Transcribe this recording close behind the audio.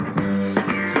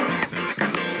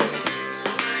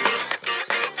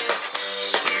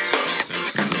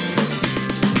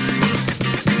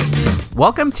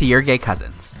Welcome to Your Gay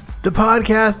Cousins, the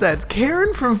podcast that's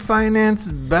Karen from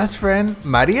finance, best friend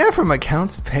Maria from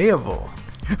accounts payable.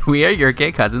 We are your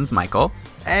gay cousins, Michael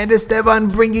and Esteban,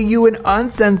 bringing you an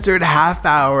uncensored half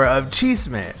hour of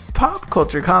chisme, pop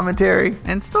culture commentary,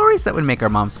 and stories that would make our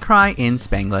moms cry in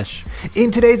Spanglish. In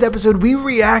today's episode, we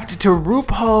react to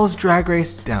RuPaul's Drag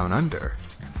Race Down Under,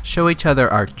 show each other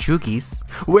our chuggies,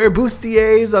 wear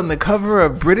bustiers on the cover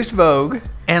of British Vogue,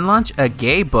 and launch a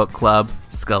gay book club,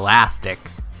 Scholastic.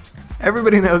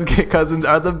 Everybody knows gay cousins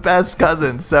are the best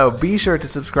cousins, so be sure to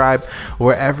subscribe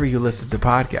wherever you listen to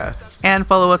podcasts. And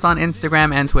follow us on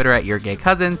Instagram and Twitter at Your Gay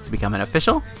Cousins to become an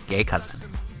official gay cousin.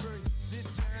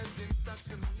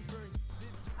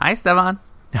 Hi, Esteban.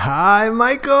 Hi,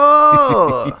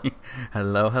 Michael.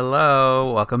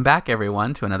 Hello. Welcome back,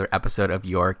 everyone, to another episode of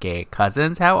Your Gay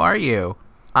Cousins. How are you?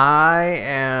 I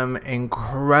am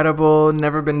incredible.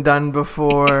 Never been done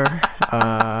before.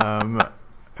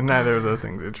 Neither of those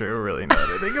things are true, really, now that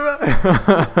I think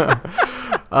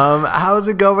about it. How's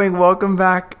it going? Welcome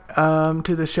back to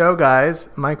the show, guys.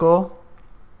 Michael?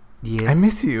 Yes. I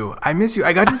miss you.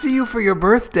 I got to see you for your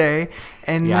birthday,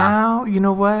 and now, you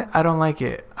know what? I don't like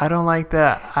it. I don't like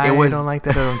that. I don't like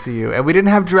that I don't see you. And we didn't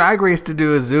have Drag Race to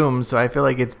do a Zoom, so I feel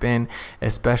like it's been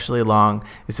especially long.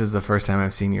 This is the first time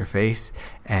I've seen your face,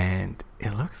 and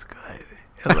it looks good.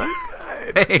 It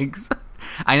looks good. Thanks.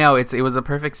 I know it was a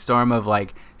perfect storm of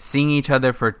like seeing each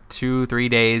other for 2-3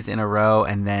 days in a row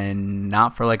and then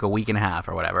not for like a week and a half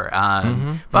or whatever.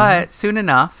 But soon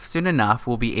enough,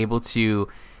 we'll be able to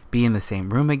be in the same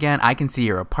room again. I can see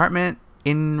your apartment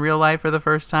in real life for the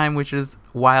first time, which is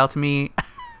wild to me.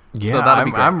 Yeah, so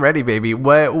I'm ready, baby.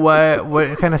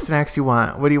 What kind of snacks you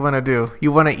want? What do you want to do?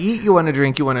 You want to eat? You want to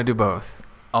drink? You want to do both?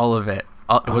 All of it.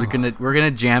 We're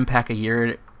gonna jam pack a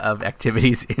year of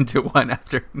activities into one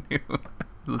afternoon.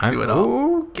 Let's do it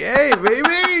all. Okay, baby.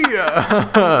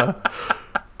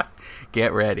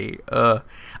 Get ready.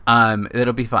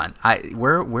 It'll be fun.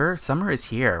 We're summer is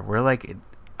here. We're like,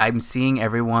 I'm seeing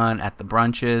everyone at the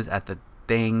brunches, at the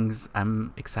things.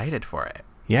 I'm excited for it.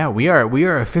 Yeah, we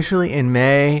are officially in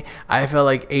May. I felt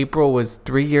like April was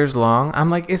 3 years long.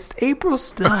 I'm like, is April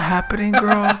still happening,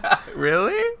 girl?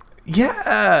 Really?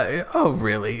 Yeah. Oh,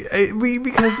 really?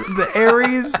 Because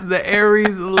the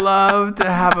Aries love to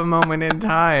have a moment in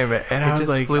time, and I was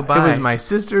like, flew by. It was my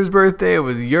sister's birthday. It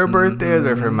was your birthday. It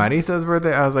was for Marisa's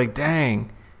birthday. I was like,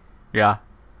 dang. Yeah.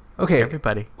 Okay.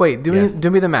 Everybody. Wait. Do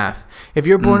me the math. If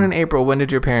you're born in April, when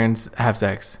did your parents have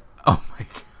sex? Oh my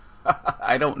God.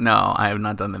 I don't know. I have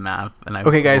not done the math.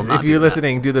 Okay, guys, if you're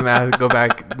listening, do the math. Go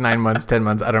back 9 months, 10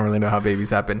 months. I don't really know how babies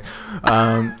happen.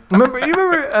 Remember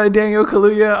Daniel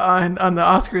Kaluuya on the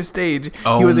Oscars stage?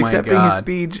 Oh, he was my accepting God. his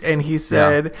speech, and he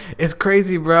said, "It's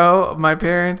crazy, bro. My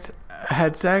parents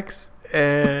had sex."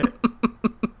 And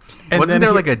wasn't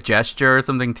there like a gesture or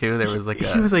something too? There was like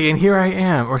he was like, "And here I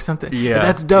am," or something. Yeah,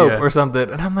 that's dope, or something.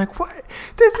 And I'm like, "What?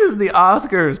 This is the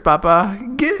Oscars, Papa.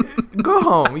 Go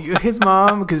home." His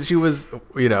mom, because she was,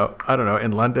 I don't know,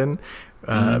 in London,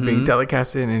 being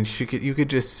telecasted, and you could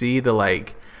just see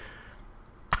the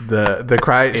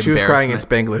cry. She was crying in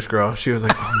Spanglish, girl. She was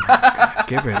like, "Oh my God,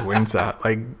 get vergüenza!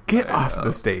 Like, get off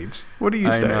the stage." What do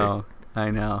you say?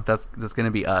 I know. That's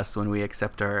gonna be us when we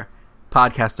accept our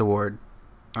podcast award.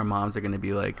 Our moms are going to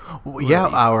be like, yeah,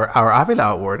 our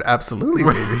Avila Award, absolutely,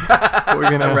 baby. We're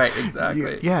gonna right,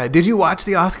 exactly. Yeah. Did you watch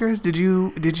the Oscars? Did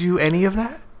you any of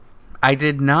that? I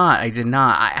did not.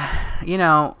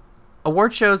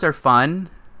 Award shows are fun,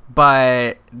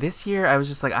 but this year I was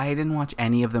just like, I didn't watch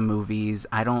any of the movies.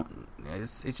 I don't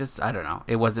know.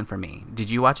 It wasn't for me. Did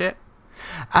you watch it?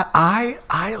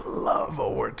 I love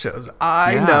award shows.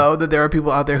 I know that there are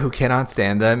people out there who cannot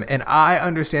stand them, and I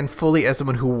understand fully as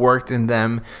someone who worked in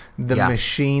them the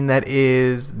machine that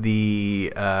is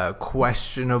the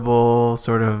questionable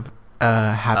sort of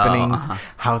happenings,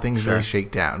 how things really shake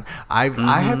down.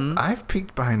 I've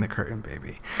peeked behind the curtain,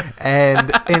 baby,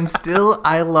 and still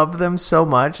I love them so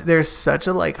much. There's such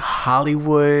a like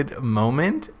Hollywood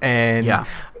moment, and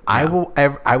I will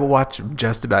watch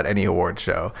just about any award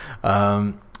show.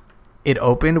 It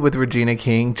opened with Regina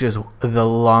King, just the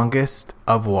longest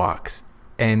of walks,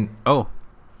 and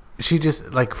she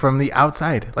just like from the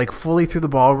outside, like fully through the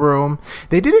ballroom.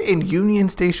 They did it in Union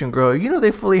Station, girl.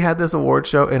 They fully had this award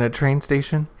show in a train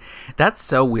station. That's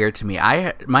so weird to me.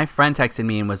 My friend texted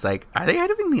me and was like, "Are they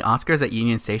having the Oscars at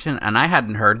Union Station?" And I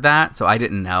hadn't heard that, so I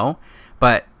didn't know,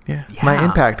 but. Yeah, my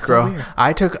impact, girl. So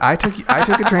I took a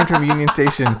train from Union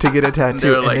Station to get a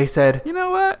tattoo, and they said, "You know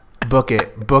what? Book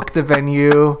it. Book the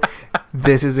venue.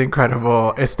 This is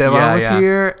incredible." Esteban was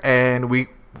here, and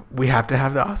we have to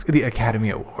have the Academy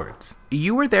Awards.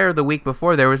 You were there the week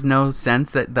before. There was no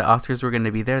sense that the Oscars were going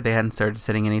to be there. They hadn't started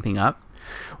setting anything up.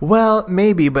 Well,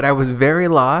 maybe, but I was very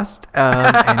lost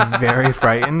and very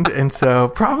frightened, and so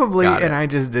probably, and I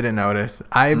just didn't notice.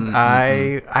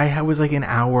 I was like an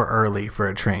hour early for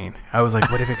a train. I was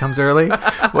like, what if it comes early?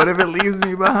 What if it leaves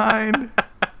me behind?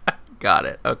 Got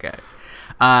it. Okay.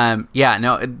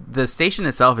 The station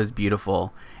itself is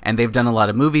beautiful, and they've done a lot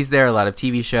of movies there, a lot of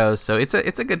TV shows, so it's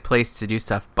a good place to do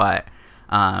stuff. But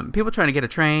people trying to get a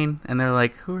train, and they're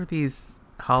like, who are these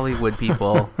Hollywood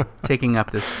people taking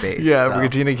up this space? Yeah, so.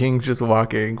 Regina King's just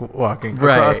walking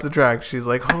across the track. She's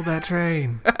like, hold that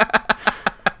train.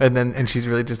 and she's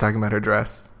really just talking about her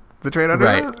dress. The train on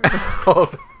her dress?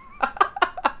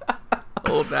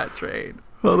 Hold that train.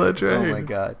 Hold that train. Oh my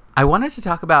God. I wanted to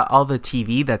talk about all the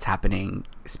TV that's happening.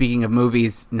 Speaking of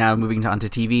movies, now moving on to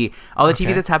TV. All the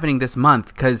TV that's happening this month,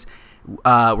 because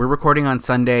we're recording on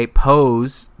Sunday.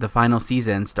 Pose, the final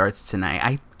season, starts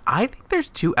tonight. I think there's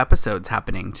 2 episodes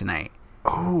happening tonight.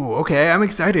 Oh, okay. I'm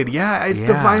excited. Yeah, it's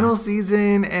the final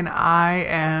season, and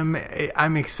I'm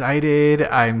excited.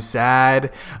 I'm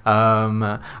sad.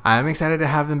 I'm excited to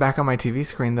have them back on my TV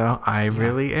screen, though. I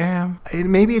really am.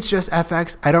 Maybe it's just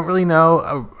FX. I don't really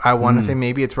know. I want to say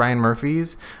maybe it's Ryan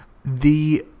Murphy's.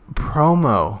 The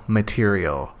promo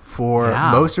material for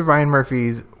most of Ryan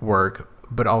Murphy's work,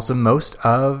 but also most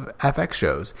of FX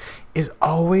shows, is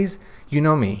always... You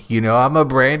know me. You know I'm a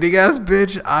branding ass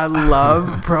bitch. I love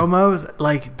promos.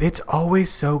 Like, it's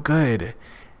always so good.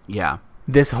 Yeah.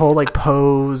 This whole, like,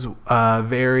 Pose,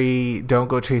 very don't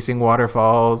go chasing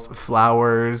waterfalls,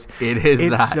 flowers.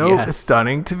 It's so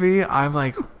stunning to me. I'm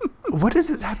like, what does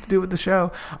it have to do with the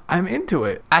show? I'm into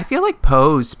it. I feel like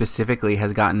Pose specifically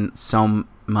has gotten so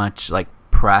much, like,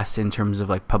 press in terms of,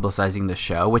 like, publicizing the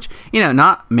show, which, you know,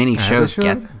 not many shows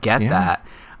get that.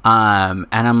 And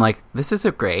I'm like, this is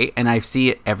great, and I see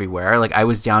it everywhere. Like, I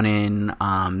was down in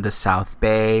the South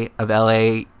Bay of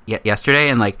LA yesterday,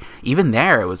 and like even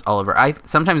there it was all over.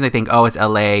 Sometimes I think, oh, it's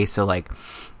LA, so like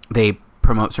they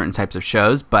promote certain types of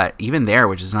shows, but even there,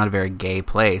 which is not a very gay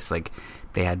place, like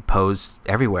they had Pose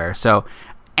everywhere. So,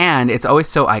 and it's always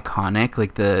so iconic.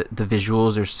 Like the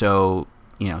visuals are so,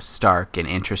 you know, stark and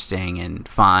interesting and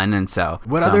fun. And so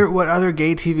what other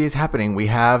gay TV is happening? We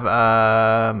have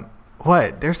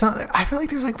there's something. I feel like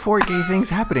there's like 4 gay things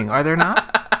happening. Are there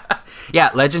not?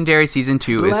 Yeah, Legendary season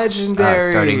 2 is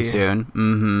starting soon.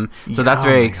 Mm-hmm. So that's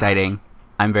very exciting.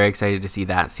 I'm very excited to see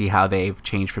that. See how they've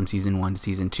changed from season 1 to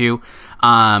season 2.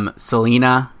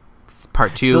 Selena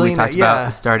part 2 we talked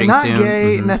about starting not soon. Not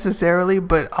gay necessarily,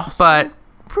 but also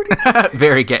pretty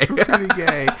very gay. Pretty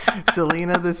gay.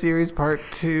 Selena the series part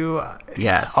 2.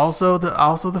 Yes. Also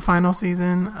the final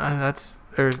season. Part.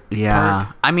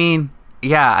 I mean.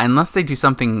 Yeah, unless they do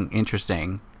something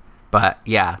interesting. But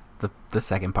yeah, the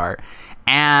second part.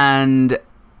 And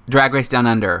Drag Race Down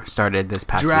Under started this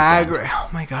past weekend. Oh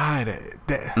my God.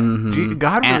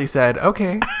 God really said,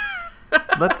 okay,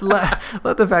 let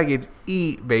the faggots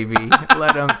eat, baby.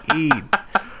 Let them eat.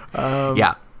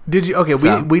 Yeah. Did you? Okay,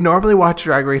 we normally watch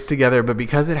Drag Race together, but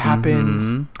because it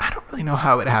happens, I don't really know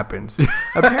how it happens.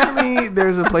 Apparently,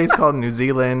 there's a place called New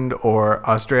Zealand or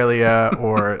Australia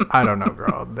or I don't know,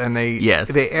 girl. And they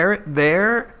air it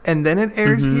there, and then it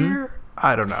airs here.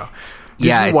 I don't know.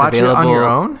 Did you watch it on your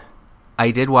own? I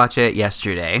did watch it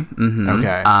yesterday. Mm-hmm.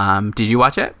 Okay. Did you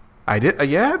watch it? I did.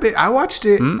 Yeah, I watched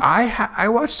it. I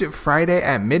watched it Friday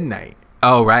at midnight.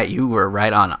 Oh, right. You were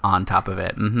right on top of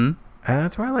it. Mm-hmm.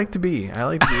 That's where I like to be. I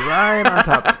like to be right on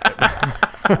top of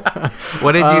it.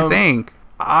 What did you think?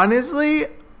 Honestly,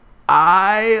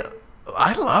 I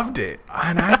loved it.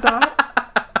 And I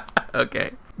thought...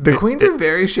 Okay. The queens are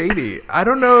very shady. I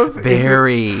don't know if...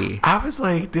 I was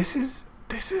like, this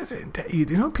isn't...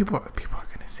 You know, people are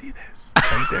going to see this.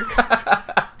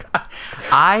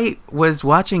 I was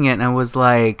watching it and I was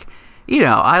like... You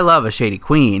know, I love a shady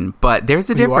queen, but there's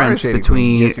a difference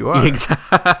between... Yes, you are.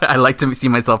 I like to see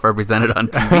myself represented on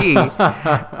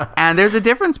TV. And there's a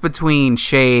difference between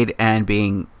shade and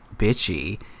being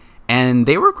bitchy. And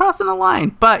they were crossing the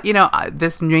line. But, you know,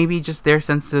 this may be just their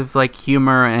sense of, like,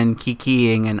 humor and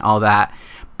kikiing and all that.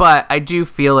 But I do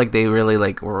feel like they really,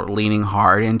 like, were leaning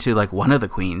hard into, like, one of the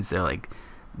queens. They're, like...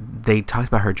 They talked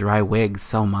about her dry wig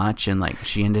so much, and, like,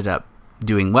 she ended up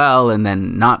doing well and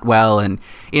then not well, and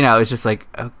you know, it's just like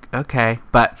okay.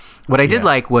 But what I did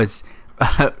like was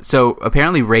so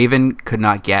apparently Raven could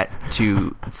not get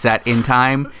to set in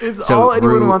time. It's so all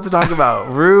anyone wants to talk about.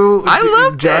 Rue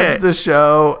judged the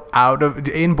show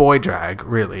in boy drag,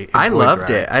 really. I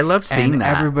loved it. I loved seeing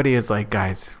that. Everybody is like,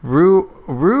 guys,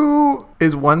 Rue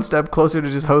is one step closer to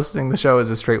just hosting the show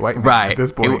as a straight white man Right. at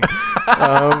this point.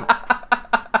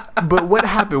 But what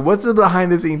happened? What's the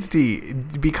behind the scenes tea?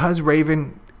 Because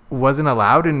Raven wasn't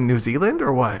allowed in New Zealand,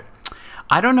 or what?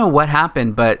 I don't know what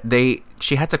happened, but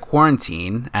she had to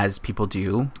quarantine, as people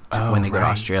do when they go to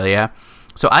Australia.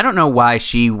 So I don't know why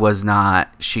she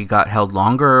got held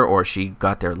longer or she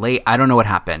got there late. I don't know what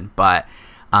happened, but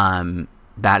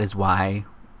that is why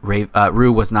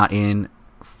Rue was not in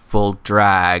full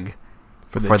drag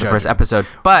for the first episode.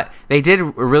 But they did a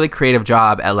really creative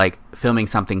job at like filming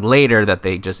something later that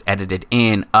they just edited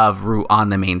in of Rue on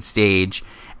the main stage,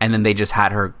 and then they just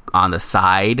had her on the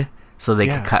side so they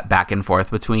could cut back and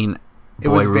forth between. It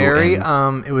was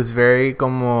very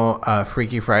como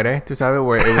Freaky Friday, tu sabes,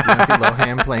 where it was Lindsay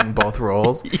Lohan playing both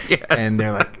roles. Yes. And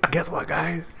they're like, guess what,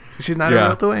 guys? She's not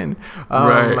able to win.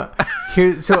 Right.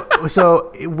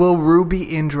 So will Rue be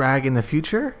in drag in the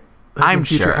future? Like in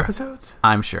future episodes?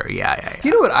 I'm sure. Yeah.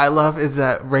 You know what I love is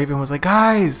that Raven was like,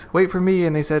 guys, wait for me.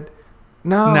 And they said,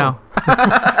 no.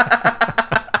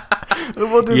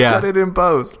 We'll just cut it in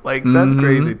post. Like, that's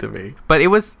crazy to me. But it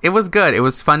was good. It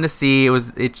was fun to see.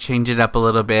 It changed it up a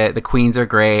little bit. The queens are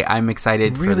great. I'm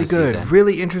excited for the season.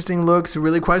 Really interesting looks,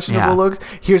 really questionable looks.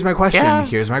 Here's my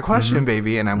question.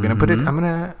 Baby. And I'm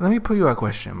gonna let me put you a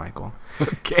question, Michael.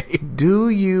 Okay. Do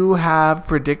you have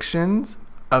predictions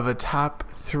of a top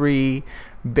 3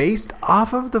 based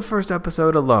off of the first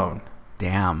episode alone?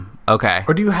 Damn. Okay.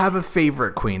 Or do you have a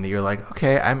favorite queen that you're like,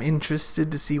 okay, I'm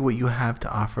interested to see what you have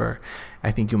to offer.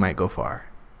 I think you might go far.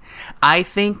 I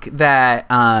think that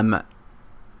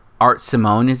Art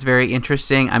Simone is very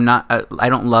interesting. I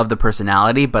don't love the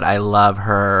personality, but I love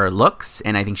her looks,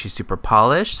 and I think she's super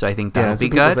polished. So I think that'll be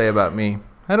good. People say about me.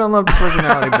 I don't love the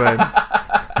personality,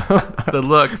 but the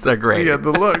looks are great. Yeah,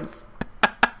 the looks.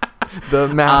 The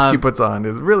mask he puts on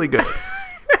is really good.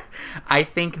 I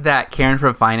think that Karen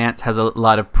from Finance has a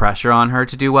lot of pressure on her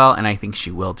to do well, and I think she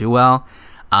will do well.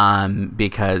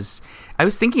 Because I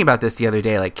was thinking about this the other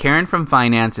day. Like, Karen from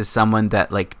Finance is someone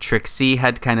that like Trixie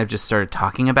had kind of just started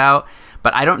talking about,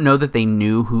 but I don't know that they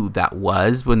knew who that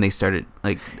was when they started.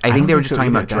 Like, I think they were just talking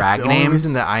about drag names. That's the only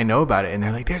reason that I know about it. And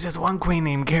they're like, there's this one queen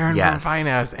named Karen from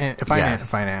Finance and Karen from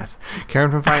Finance and Karen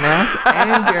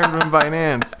from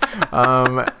Finance.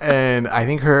 And I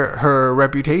think her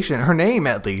reputation, her name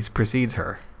at least, precedes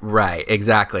her. Right,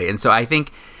 exactly. And so I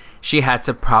think she had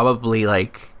to probably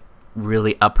like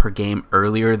really up her game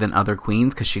earlier than other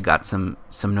queens because she got some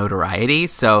notoriety.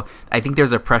 So I think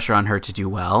there's a pressure on her to do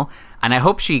well, and I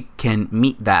hope she can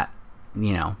meet that,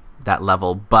 that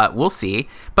level, but we'll see.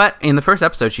 But in the first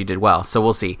episode she did well, so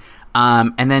we'll see.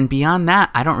 And then beyond that,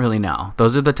 I don't really know.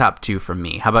 Those are the top 2 from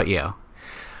me. How about you?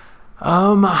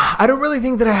 I don't really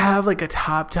think that I have like a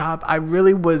top. I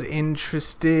really was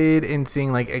interested in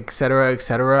seeing like et cetera.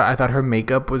 I thought her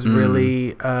makeup was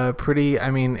really pretty. I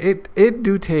mean, it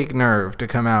do take nerve to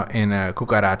come out in a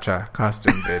cucaracha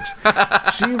costume, bitch.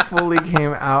 She fully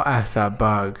came out as a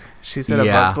bug. She said a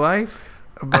bug's life,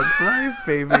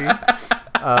 baby.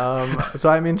 So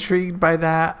I'm intrigued by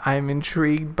that. I'm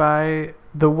intrigued by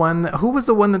the one who was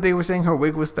the one that they were saying her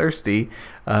wig was thirsty.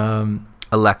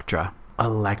 Electra.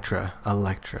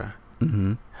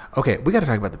 Mm-hmm. Okay, we got to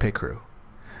talk about the pit crew.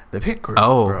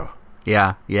 Bro.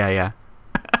 Yeah.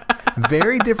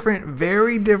 Very different,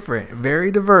 very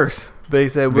diverse. They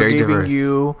said we're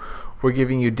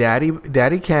giving you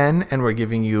Daddy Ken, and we're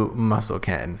giving you Muscle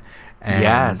Ken. And,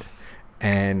 yes,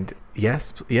 and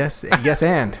baby, yes,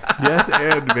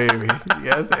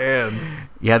 and.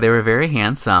 Yeah, they were very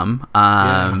handsome.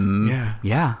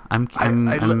 Yeah.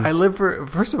 I live for.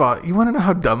 First of all, you want to know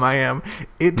how dumb I am?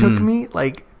 It took me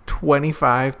like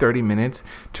 25-30 minutes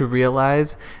to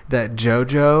realize that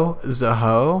JoJo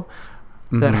Zaho,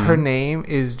 that her name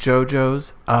is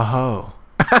JoJo's Aho.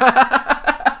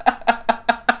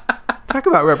 Talk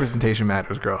about representation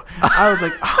matters, girl. I was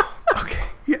like, oh, okay.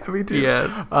 Yeah, me too. Yes.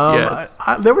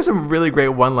 There were some really great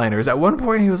one-liners. At one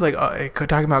point, he was like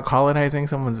talking about colonizing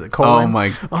someone's colon. Oh my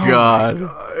god!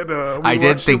 I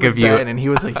did think of you, and he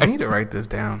was like, "You need to write this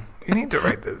down.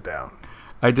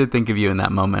 I did think of you in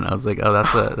that moment. I was like, "Oh,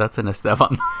 that's an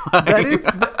Esteban." That is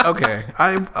okay.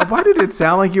 Why did it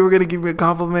sound like you were going to give me a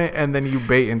compliment and then you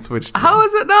bait and switched? How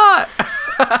is it not?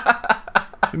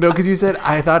 No, because you said,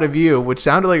 I thought of you, which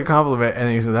sounded like a compliment, and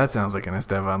then you said, that sounds like an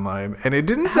Esteban line. And it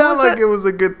didn't sound like it was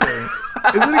a good thing.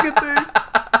 Is it a good thing?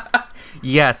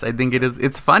 Yes, I think it is.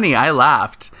 It's funny. I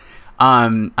laughed.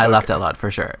 I laughed out loud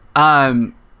for sure.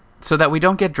 So that we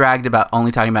don't get dragged about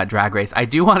only talking about Drag Race, I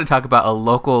do want to talk about a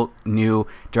local new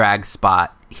drag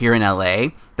spot here in LA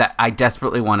that I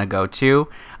desperately want to go to.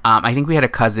 I think we had a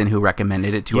cousin who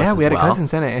recommended it to us. Yeah, we had a cousin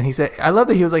send it, and he said, I love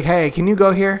that he was like, hey, can you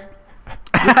go here?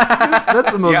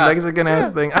 That's the most Mexican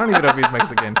ass thing. I don't even know if he's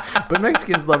Mexican, but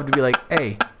Mexicans love to be like,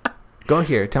 hey, go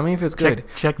here. Tell me if it's good.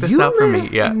 Check this out for me.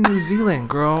 Yeah. In New Zealand,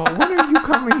 girl. When are you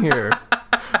coming here?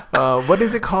 What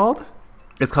is it called?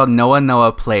 It's called Noa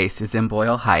Noa Place. It's in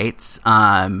Boyle Heights.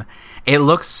 It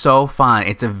looks so fun.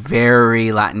 It's a very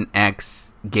Latinx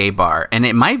gay bar, and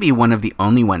it might be one of the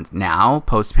only ones now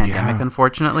post pandemic.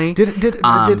 Unfortunately, did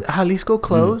Jalisco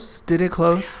close? Did it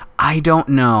close? I don't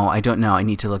know. I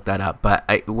need to look that up, but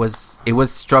it was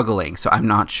struggling, so I'm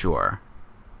not sure.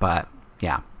 But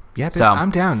yeah, bitch, so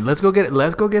I'm down. Let's go get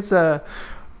some.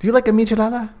 Do you like a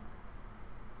michelada?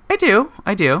 I do.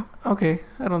 Okay,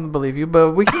 I don't believe you,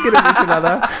 but we can get a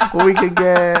michelada.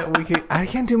 I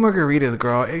can't do margaritas,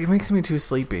 girl. It makes me too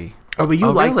sleepy. Oh, but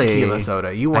you like really? Tequila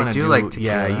soda. You want to do like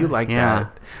tequila. Yeah, you like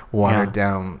that watered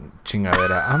down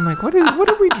chingadera. I'm like, what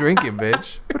are we drinking,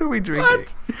 bitch? What are we drinking?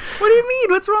 What do you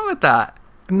mean? What's wrong with that?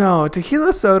 No,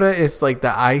 tequila soda is like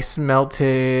the ice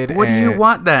melted. What do you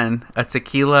want then? A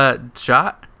tequila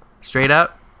shot? Straight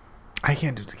up? I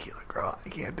can't do tequila, girl. I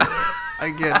can't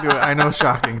do it. I know,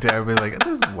 shocking to everybody. Like,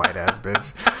 this white ass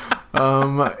bitch.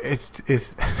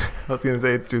 It's. I was gonna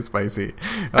say it's too spicy.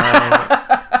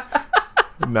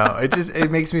 No, it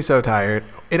makes me so tired.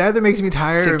 It either makes me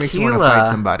tired or it makes me want to fight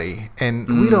somebody,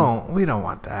 and we don't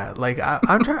want that. Like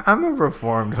I'm a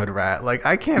reformed hood rat. Like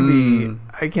I can't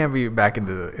be back in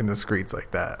the streets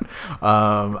like that.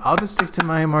 I'll just stick to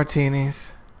my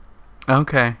martinis.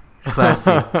 Okay,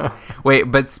 classy. Wait,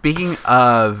 but speaking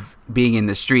of being in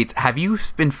the streets, have you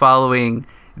been following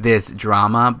this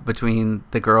drama between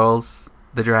the girls,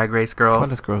 the Drag Race girls?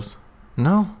 What girls?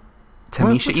 No.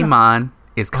 Tamisha Iman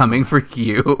is coming for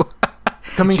you.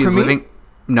 Coming for me?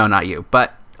 No, not you.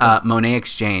 But Monet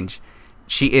Exchange.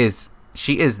 She is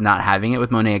not having it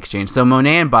with Monet Exchange. So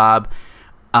Monet and Bob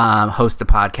host a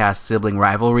podcast, Sibling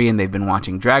Rivalry, and they've been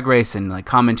watching Drag Race and like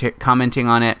commenting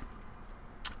on it.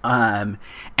 And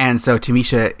so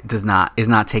Tamisha is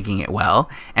not taking it well,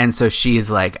 and so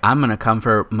she's like, I'm gonna come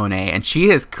for Monet, and she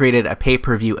has created a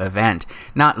pay-per-view event,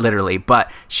 not literally, but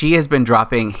she has been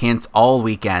dropping hints all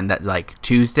weekend that like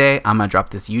Tuesday I'm gonna drop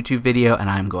this YouTube video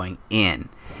and I'm going in.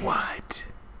 What?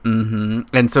 Mm-hmm.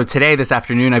 And so today, this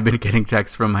afternoon, I've been getting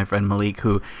texts from my friend Malik,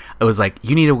 who was like,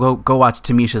 you need to go watch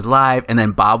Tamisha's live, and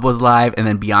then Bob was live, and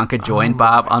then Bianca joined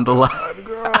Bob on the live.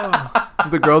 Girl.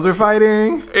 The girls are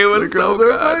fighting. It was so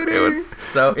good.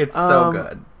 It's so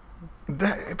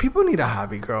good. People need a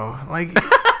hobby, girl. Like,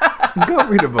 go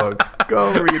read a book.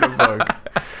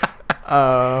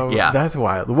 That's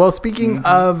wild. Well, speaking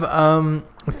of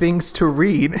things to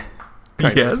read.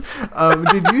 Yes.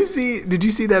 Did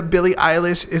you see that Billie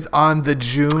Eilish is on the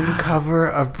June cover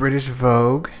of British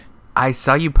Vogue? I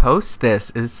saw you post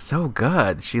this. It's so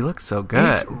good. She looks so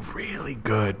good. It's really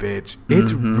good, bitch.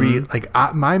 It's real. Like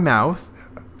my mouth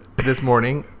this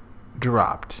morning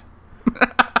dropped.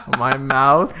 My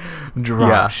mouth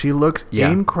dropped. Yeah. She looks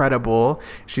incredible.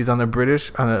 She's on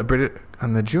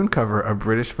the June cover of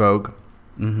British Vogue.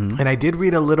 Mm-hmm. And I did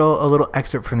read a little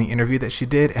excerpt from the interview that she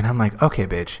did, and I'm like, okay,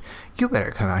 bitch, you better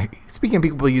come out. Speaking of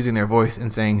people using their voice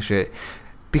and saying shit.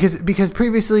 Because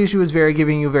previously she was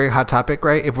giving you very Hot Topic,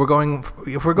 right? If we're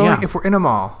in a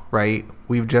mall, right?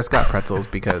 We've just got pretzels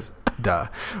because duh.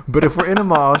 But if we're in a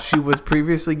mall, she was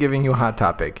previously giving you Hot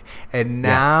Topic, and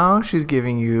now she's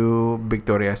giving you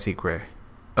Victoria's Secret.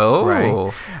 Oh,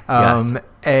 right. Yes.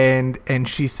 And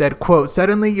she said, quote,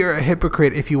 suddenly you're a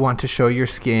hypocrite if you want to show your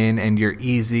skin and you're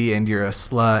easy and you're a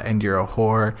slut and you're a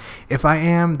whore. If I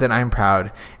am, then I'm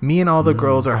proud. Me and all the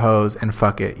girls are hoes and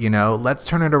fuck it, you know? Let's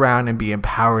turn it around and be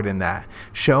empowered in that.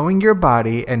 Showing your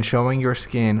body and showing your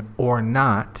skin or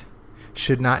not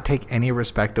should not take any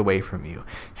respect away from you.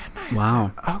 And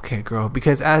I said, okay, girl,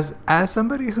 because as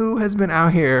somebody who has been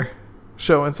out here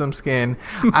showing some skin,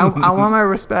 I want my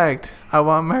respect.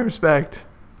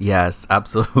 Yes,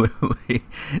 absolutely.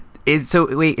 Is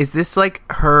this like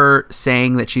her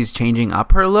saying that she's changing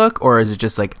up her look, or is it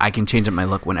just like I can change up my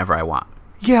look whenever I want?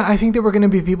 Yeah, I think there were going to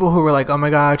be people who were like, oh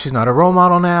my God, she's not a role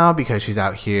model now because she's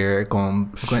out here going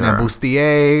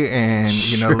bustier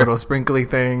and, little sprinkly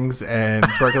things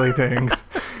and sparkly things.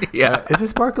 Yeah. Is it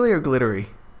sparkly or glittery?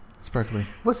 Sparkly.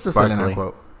 What's the Selena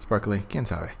quote? Sparkly. ¿Quién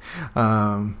sabe?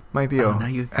 My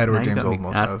tío, Edward James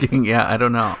Olmos knows. Yeah, I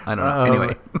don't know.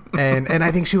 Anyway. and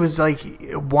I think she was like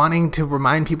wanting to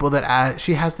remind people that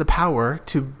she has the power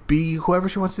to be whoever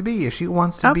she wants to be. If she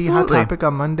wants to be Hot Topic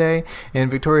on Monday and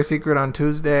Victoria's Secret on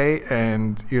Tuesday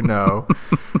and,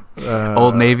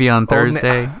 Old Navy on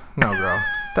Thursday. No, girl.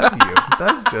 That's you.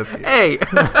 That's just you. Hey.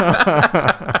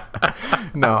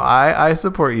 No, I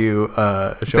support you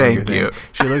showing your thing. You.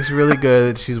 She looks really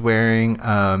good. She's wearing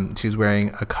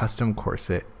a custom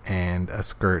corset and a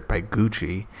skirt by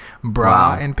Gucci,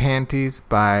 bra and panties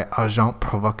by Agent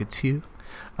Provocateur.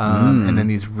 And then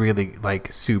these really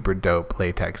like super dope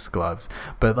latex gloves.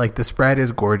 But like the spread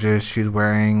is gorgeous. She's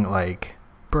wearing like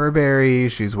Burberry.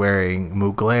 She's wearing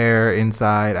Mugler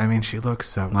inside. I mean, she looks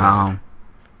so good.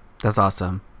 That's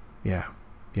awesome. Yeah.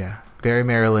 Very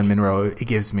Marilyn Monroe. It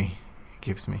gives me.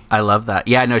 I love that.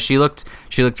 Yeah, no, she looked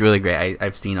really great.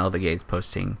 I've seen all the gays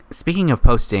posting. Speaking of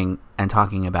posting and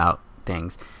talking about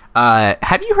things,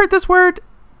 have you heard this word?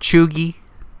 Cheugy?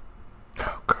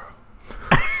 Oh, girl.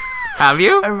 Have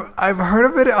you? I've heard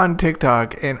of it on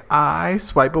TikTok, and I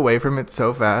swipe away from it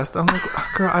so fast. I'm like,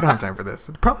 girl, I don't have time for this.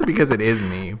 Probably because it is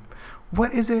me.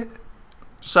 What is it?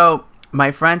 So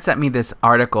my friend sent me this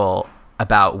article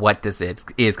about what this is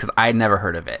because I had never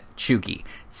heard of it. Cheugy.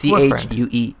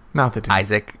 CHUE. Mouth it to me.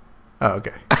 Isaac. Oh,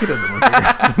 okay. He doesn't listen.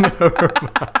 Never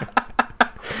mind.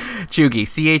 Cheugy.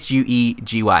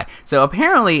 CHUEGY. So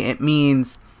apparently it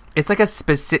means it's like a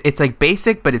specific. It's like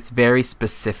basic, but it's very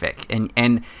specific.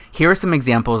 And here are some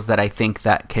examples that I think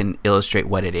that can illustrate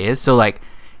what it is. So like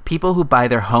people who buy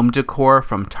their home decor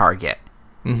from Target.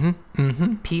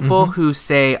 People who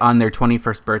say on their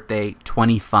 21st birthday,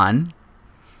 20 fun.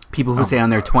 People who say on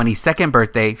their 22nd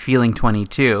birthday, feeling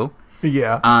 22.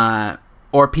 Yeah.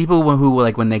 Or people who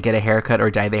like when they get a haircut or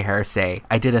dye their hair say,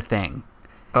 I did a thing.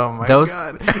 Oh my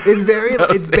god.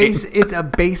 It's a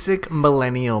basic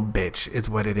millennial bitch is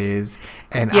what it is.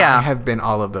 And I have been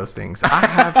all of those things. I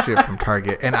have shit from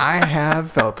Target and I have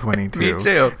felt 22. Me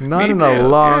too. Not in a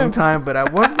long time, but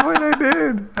at one point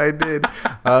I did.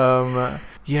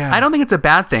 Yeah. I don't think it's a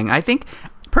bad thing.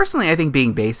 Personally, I think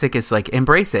being basic is like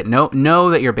embrace it. Know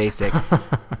that you're basic.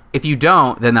 If you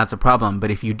don't, then that's a problem.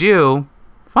 But if you do,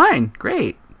 fine,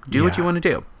 great. Do what you want to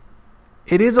do.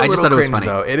 It is a little cringe,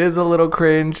 though. It is a little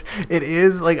cringe. It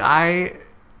is like I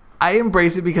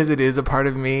embrace it because it is a part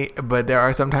of me. But there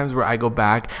are some times where I go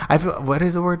back. I feel. What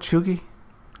is the word? Cheugy.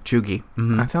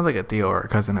 Mm-hmm. That sounds like a Theo or a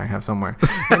cousin I have somewhere.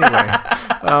 Anyway,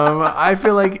 I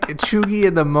feel like cheugy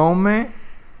in the moment,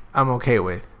 I'm okay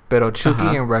with. But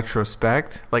cheugy in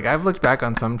retrospect, like I've looked back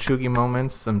on some cheugy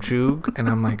moments, some chug, and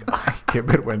I'm like, ay, qué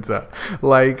vergüenza.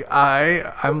 Like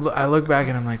I look back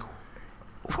and I'm like,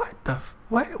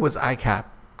 what was I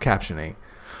captioning?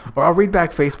 Or I'll read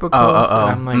back Facebook posts and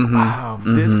I'm like, wow,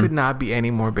 this could not be any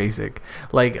more basic.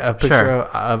 Like a picture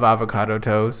of avocado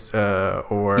toast, not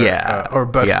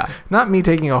me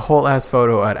taking a whole ass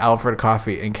photo at Alfred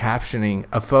Coffee and captioning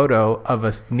a photo of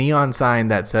a neon sign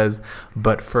that says,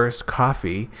 but first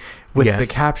coffee, with the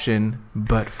caption,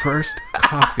 but first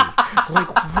coffee. Like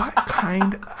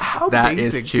how that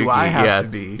basic do I have to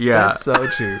be? Yeah. That's so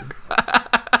true.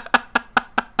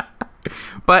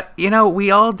 But,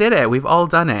 we all did it. We've all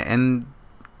done it. And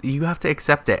you have to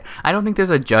accept it. I don't think there's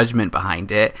a judgment behind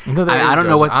it. No, I don't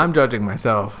know what... I'm judging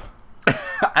myself.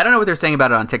 I don't know what they're saying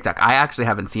about it on TikTok. I actually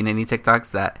haven't seen any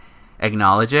TikToks that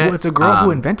acknowledge it. Well, it's a girl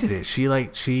who invented it. I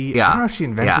don't know if she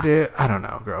invented it. I don't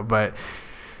know, girl. But...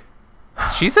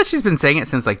 She said she's been saying it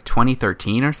since like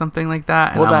 2013 or something like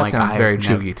that. And that sounds very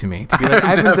cheugy to me. To be like,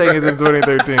 I've been saying it since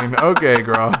 2013. Okay,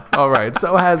 girl. All right.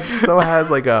 So has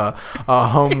like a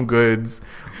Home Goods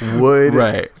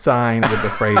wood sign with the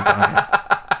phrase on it.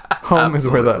 Home is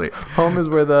where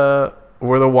the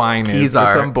wine Keys is. Or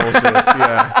some bullshit.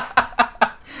 Yeah.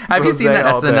 Have you seen that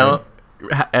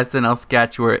SNL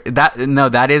sketch where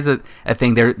that is a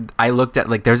thing there? I looked at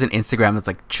like there's an Instagram that's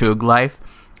like Chug Life,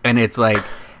 and it's like.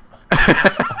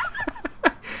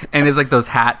 And it's like those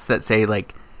hats that say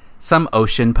like some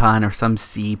ocean pun or some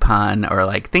sea pun or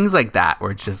like things like that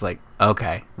where it's just like,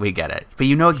 okay, we get it. But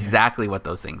you know exactly what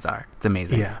those things are. It's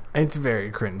amazing. Yeah. It's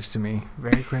very cringe to me.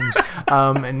 Very cringe.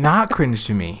 Not cringe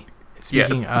to me.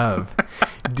 Speaking of,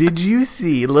 did you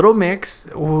see Little Mix,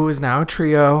 who is now a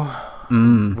trio?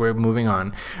 We're moving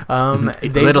on.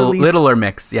 Littler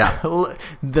Mix, yeah.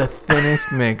 The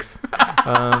thinnest mix,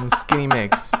 skinny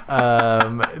mix.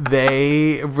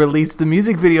 They released the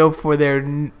music video for their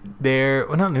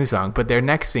not new song, but their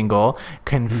next single,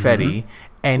 Confetti.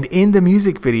 And in the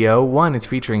music video, it's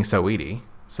featuring Saweetie.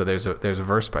 So there's a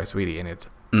verse by Saweetie, and it's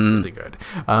really good.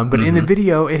 But in the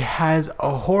video, it has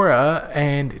Ahura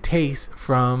and Tace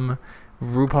from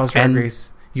RuPaul's Drag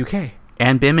Race UK.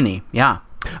 And Bimini, yeah.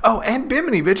 Oh, and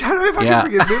Bimini, bitch. How do I fucking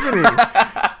forget Bimini?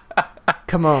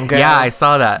 Come on, guys. Yeah, I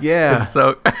saw that. Yeah. It's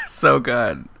so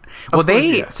good. Well,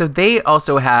 they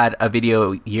also had a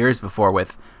video years before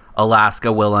with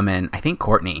Alaska, Willem, and I think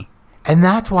Courtney. And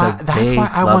that's why So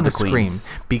I love want to the scream, Queens.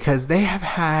 because they have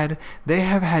had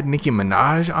Nicki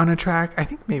Minaj on a track. I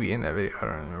think maybe in that video, I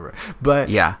don't remember. But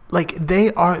Yeah. like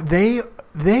they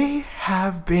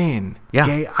have been Yeah.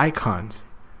 gay icons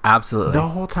Absolutely. the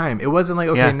whole time. It wasn't like,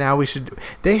 okay, Yeah. now we should.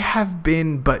 They have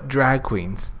been but drag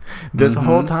queens this Mm-hmm.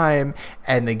 whole time,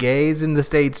 and the gays in the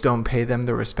States don't pay them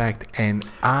the respect. And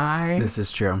This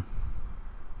is true.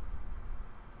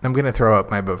 I'm gonna throw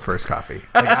up my first coffee.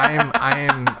 Like I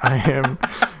am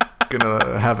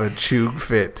gonna have a chug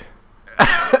fit.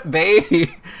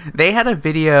 They had a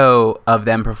video of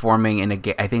them performing in a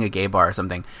gay bar or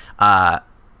something.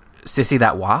 Sissy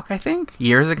That Walk, I think,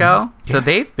 years ago. Yeah. So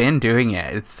they've been doing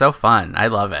it. It's so fun. I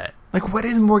love it. Like, what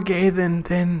is more gay than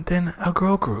a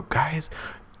girl group, guys?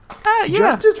 Yeah.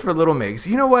 Justice for Little Mix.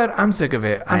 You know what? I'm sick of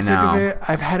it. I'm sick of know. it.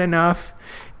 I've had enough.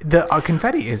 The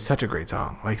Confetti is such a great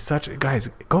song. Like, guys,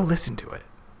 go listen to it.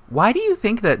 Why do you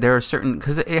think that there are certain,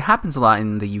 because it happens a lot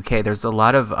in the UK, there's a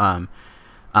lot of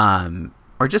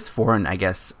or just foreign, I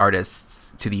guess,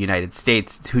 artists to the United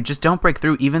States who just don't break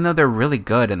through, even though they're really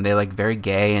good and they're like very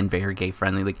gay and very gay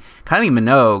friendly. Like Kylie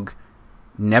Minogue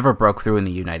never broke through in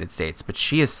the United States, but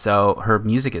her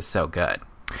music is so good.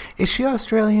 Is she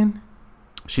Australian?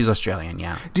 She's Australian,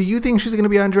 yeah. Do you think she's going to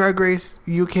be on Drag Race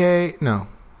UK? No.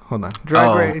 Hold on.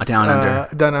 Drag Race Down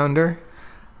Under. Down Under?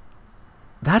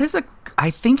 That is I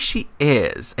think she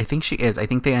is. I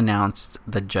think they announced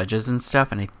the judges and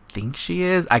stuff, and I think she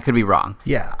is. I could be wrong.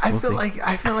 Yeah, I feel like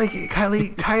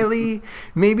Kylie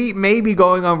maybe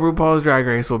going on RuPaul's Drag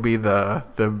Race will be the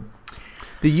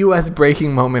US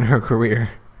breaking moment in her career.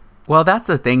 Well, that's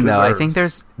the thing, though. I think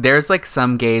Deserves. there's like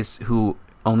some gays who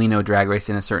only know Drag Race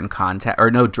in a certain context,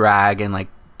 or know drag and like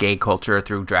gay culture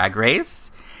through Drag Race.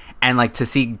 And like to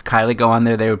see Kylie go on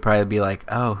there, they would probably be like,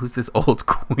 "Oh, who's this old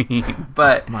queen?"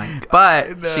 But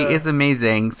she is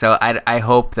amazing. So I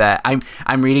hope that I'm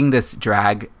reading this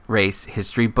Drag Race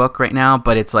history book right now.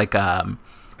 But it's like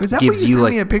Is that gives what you sent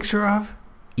like me a picture of?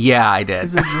 Yeah, I did.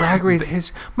 It's a Drag Race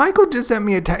history. Michael just sent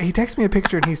me he texted me a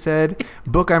picture and he said,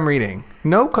 "Book I'm reading."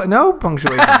 No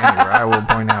punctuation anywhere. I will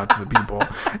point out to the people.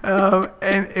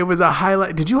 And it was a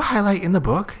highlight. Did you highlight in the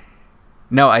book?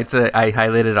 No, I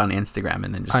highlighted on Instagram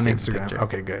and then just On saved the Instagram. picture.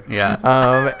 Okay, good.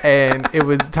 Yeah. And it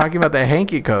was talking about the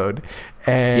hanky code.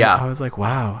 And Yeah. I was like,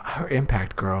 wow, our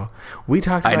impact, girl. We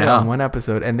talked I about it know. on one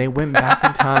episode, and they went back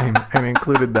in time and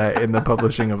included that in the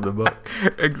publishing of the book.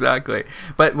 Exactly.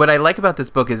 But what I like about this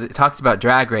book is it talks about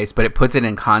Drag Race, but it puts it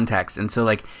in context. And so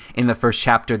like in the first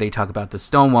chapter, they talk about the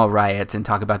Stonewall riots and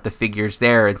talk about the figures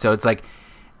there. And so it's like,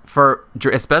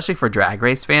 especially for Drag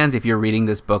Race fans, if you're reading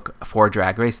this book for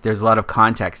Drag Race, there's a lot of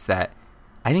context that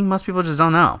I think most people just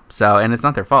don't know. So, and it's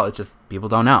not their fault. It's just people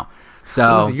don't know.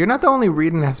 So Listen, you're not the only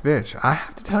reading ass bitch. I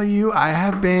have to tell you, I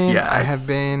have been.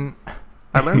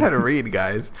 I learned how to read,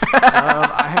 guys.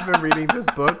 I have been reading this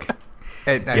book.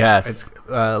 It's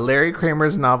Larry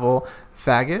Kramer's novel,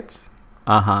 Faggots.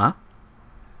 Uh-huh.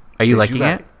 Are you liking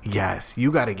it? Yes,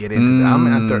 you got to get into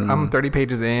that. I'm 30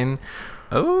 pages in.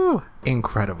 Oh,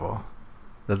 Incredible.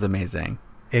 that's amazing.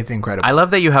 It's incredible. I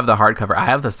love that you have the hardcover. I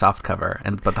have the soft cover,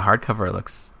 but the hardcover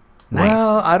looks nice.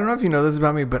 Well, I don't know if you know this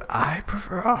about me, but I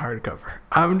prefer a hardcover.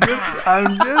 I'm just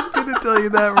gonna tell you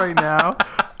that right now.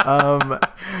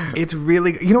 It's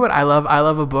really, you know what I love? I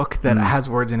love a book that has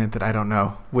words in it that I don't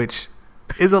know, which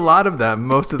is a lot of them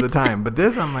most of the time. But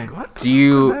this, I'm like, what? Do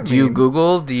you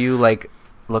Google? Do you like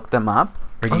look them up,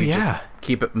 or do you yeah. just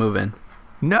keep it moving?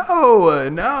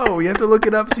 No, you have to look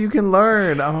it up so you can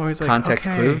learn. I'm always like, Context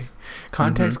okay. clues?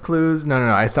 Context clues. No.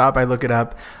 I stop. I look it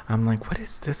up. I'm like, what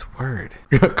is this word?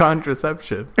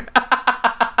 Contraception.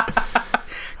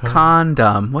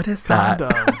 Condom. What is that?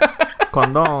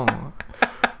 Condom.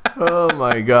 Oh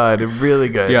my god, really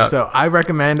good. Yeah. So I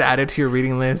recommend add it to your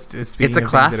reading list. Speaking It's a of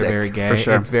classic, things that are very gay, for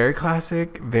sure. It's very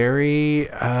classic. Very.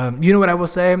 You know what I will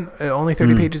say? Only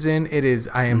 30 pages in. It is.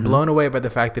 I am blown away by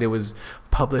the fact that it was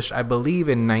published, I believe,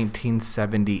 in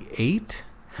 1978.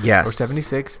 Yes. Or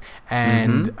 76,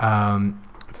 and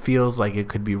feels like it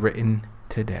could be written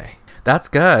today. That's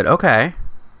good. Okay.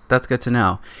 That's good to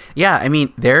know. Yeah, I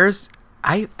mean,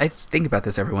 I think about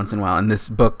this every once in a while, and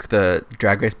this book, the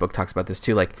Drag Race book, talks about this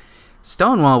too. Like,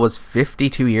 Stonewall was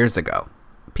 52 years ago.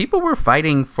 People were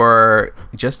fighting for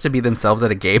just to be themselves at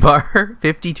a gay bar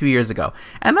 52 years ago.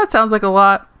 And that sounds like a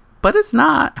lot, but it's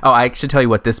not. Oh, I should tell you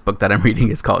what this book that I'm reading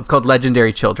is called. It's called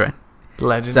Legendary Children.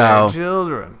 Legendary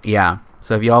Children. Yeah.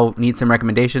 So if y'all need some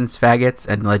recommendations, Faggots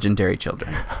and Legendary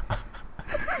Children.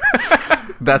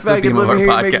 That's the theme of our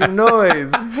podcast. Make some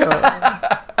noise.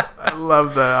 I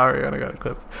love the Ariana Grande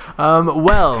clip.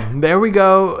 Well, there we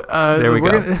go. There we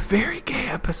go. Very gay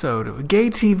episode. Gay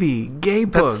TV. Gay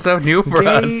books. That's so new for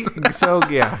us. So,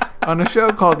 yeah. On a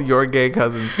show called Your Gay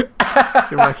Cousins. There.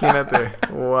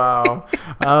 Wow.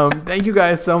 Thank you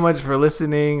guys so much for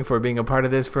listening, for being a part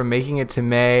of this, for making it to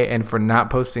May, and for not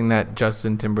posting that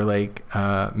Justin Timberlake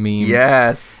meme.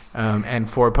 Yes. And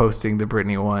for posting the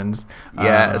Britney ones.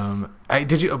 Yes.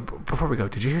 Before we go,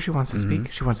 did you hear she wants to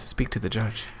speak? She wants to speak to the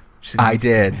judge. I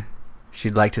did.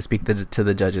 She'd like to speak to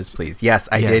the judges, please. Yes,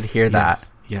 I did hear that.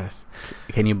 Yes.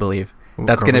 Can you believe?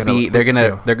 That's going to be, they're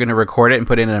going to record it and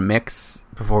put it in a mix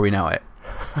before we know it.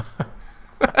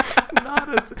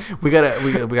 We gotta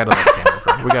light a candle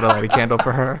for her. We gotta light a candle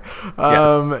for her.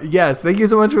 Yes. Thank you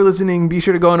so much for listening. Be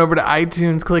sure to go on over to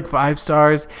iTunes, click 5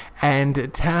 stars,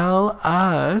 and tell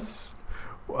us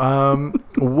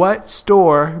what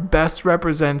store best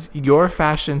represents your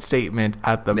fashion statement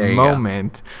at the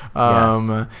moment.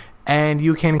 And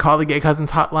you can call the Gay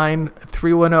Cousins hotline,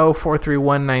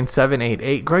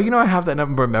 310-431-9788. Girl, you know I have that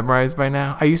number memorized by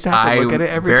now. I used to have to look at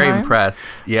it every time. Very impressed.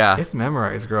 Yeah. It's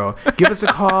memorized, girl. Give us a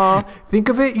call. Think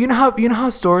of it. You know how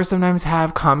stores sometimes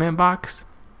have comment box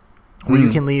where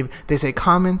you can leave, they say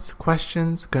comments,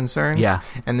 questions, concerns,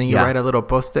 and then you write a little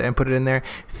post-it and put it in there.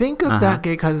 Think of that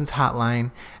Gay Cousins hotline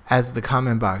as the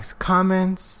comment box.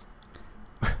 Comments,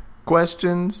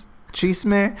 questions,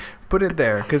 chisme, put it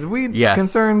there, because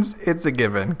concerns, it's a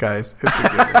given, guys. It's a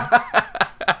given.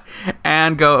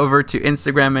 And go over to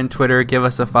Instagram and Twitter, give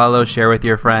us a follow, share with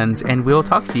your friends, and we'll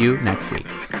talk to you next week.